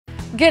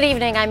Good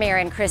evening, I'm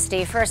Erin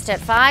Christy. First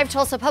at 5,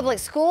 Tulsa Public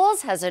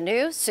Schools has a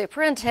new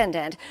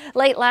superintendent.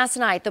 Late last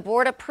night, the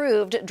board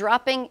approved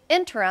dropping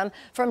interim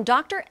from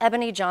Dr.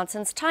 Ebony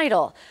Johnson's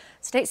title.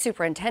 State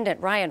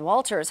Superintendent Ryan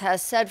Walters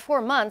has said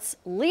for months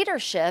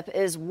leadership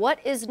is what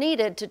is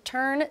needed to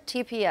turn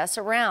TPS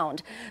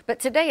around. But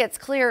today it's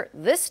clear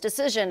this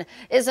decision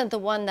isn't the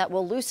one that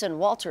will loosen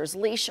Walters'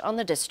 leash on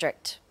the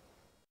district.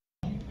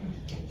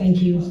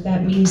 Thank you.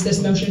 That means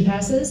this motion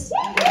passes.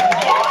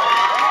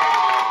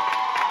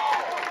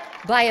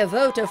 By a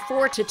vote of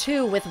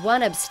 4-2 with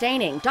 1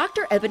 abstaining,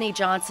 Dr. Ebony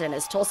Johnson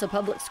is Tulsa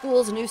Public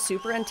Schools' new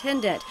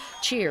superintendent.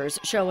 Cheers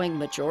showing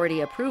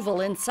majority approval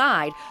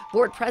inside.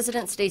 Board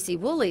President Stacy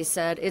Woolley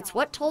said it's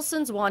what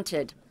Tulsans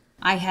wanted.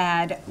 I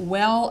had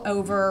well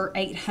over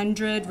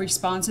 800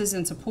 responses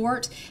in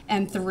support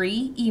and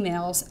 3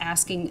 emails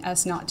asking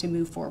us not to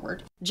move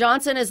forward.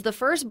 Johnson is the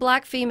first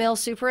black female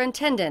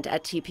superintendent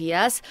at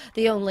TPS,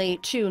 the only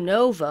 2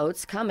 no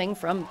votes coming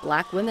from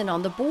black women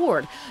on the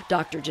board.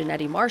 Dr.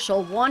 Janetti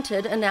Marshall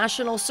wanted a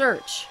national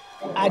search.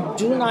 I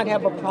do not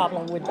have a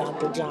problem with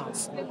Dr.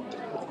 Johnson.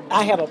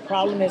 I have a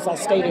problem, as I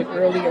stated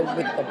earlier,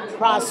 with the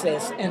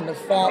process and the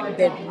fact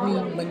that we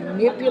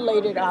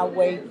manipulated our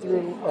way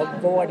through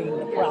avoiding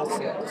the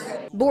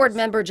process. Board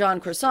member John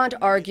Croissant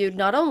argued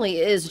not only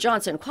is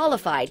Johnson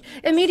qualified,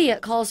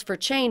 immediate calls for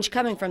change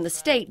coming from the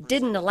state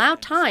didn't allow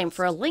time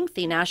for a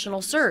lengthy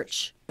national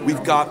search.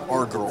 We've got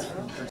our girl.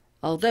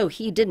 Although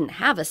he didn't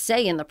have a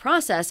say in the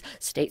process,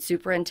 State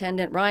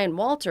Superintendent Ryan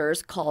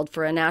Walters called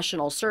for a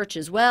national search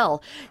as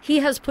well.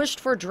 He has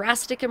pushed for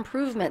drastic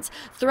improvements,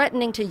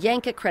 threatening to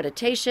yank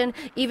accreditation,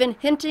 even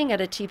hinting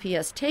at a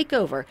TPS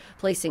takeover,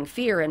 placing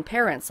fear in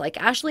parents like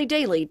Ashley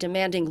Daly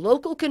demanding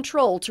local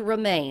control to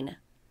remain.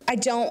 I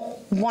don't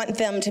want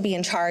them to be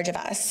in charge of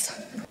us.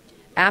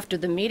 After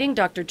the meeting,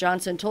 Dr.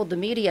 Johnson told the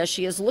media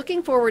she is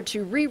looking forward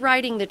to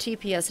rewriting the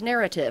TPS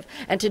narrative,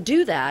 and to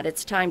do that,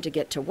 it's time to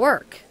get to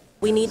work.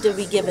 We need to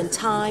be given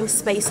time,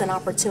 space, and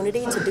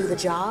opportunity to do the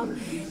job,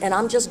 and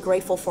I'm just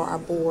grateful for our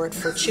board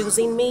for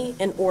choosing me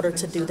in order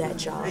to do that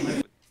job.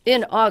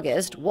 In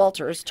August,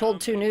 Walters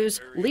told 2 News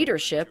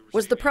leadership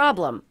was the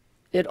problem.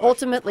 It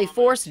ultimately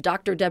forced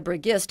Dr. Deborah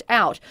Gist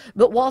out,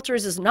 but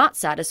Walters is not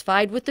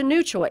satisfied with the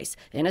new choice,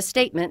 in a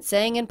statement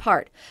saying in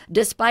part,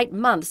 despite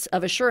months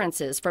of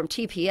assurances from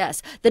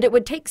TPS that it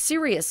would take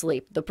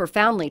seriously the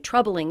profoundly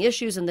troubling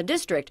issues in the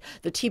district,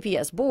 the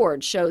TPS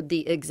board showed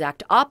the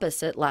exact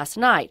opposite last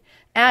night,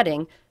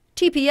 adding,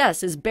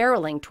 TPS is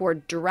barreling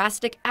toward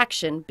drastic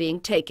action being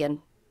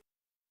taken.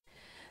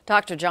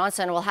 Dr.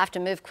 Johnson will have to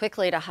move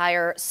quickly to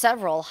hire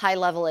several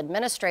high-level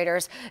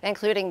administrators,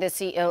 including the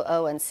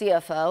COO and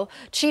CFO,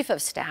 chief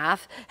of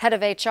staff, head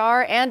of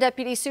HR, and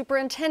deputy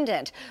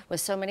superintendent.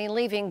 With so many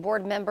leaving,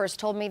 board members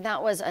told me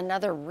that was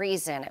another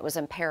reason it was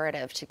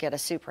imperative to get a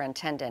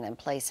superintendent in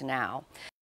place now.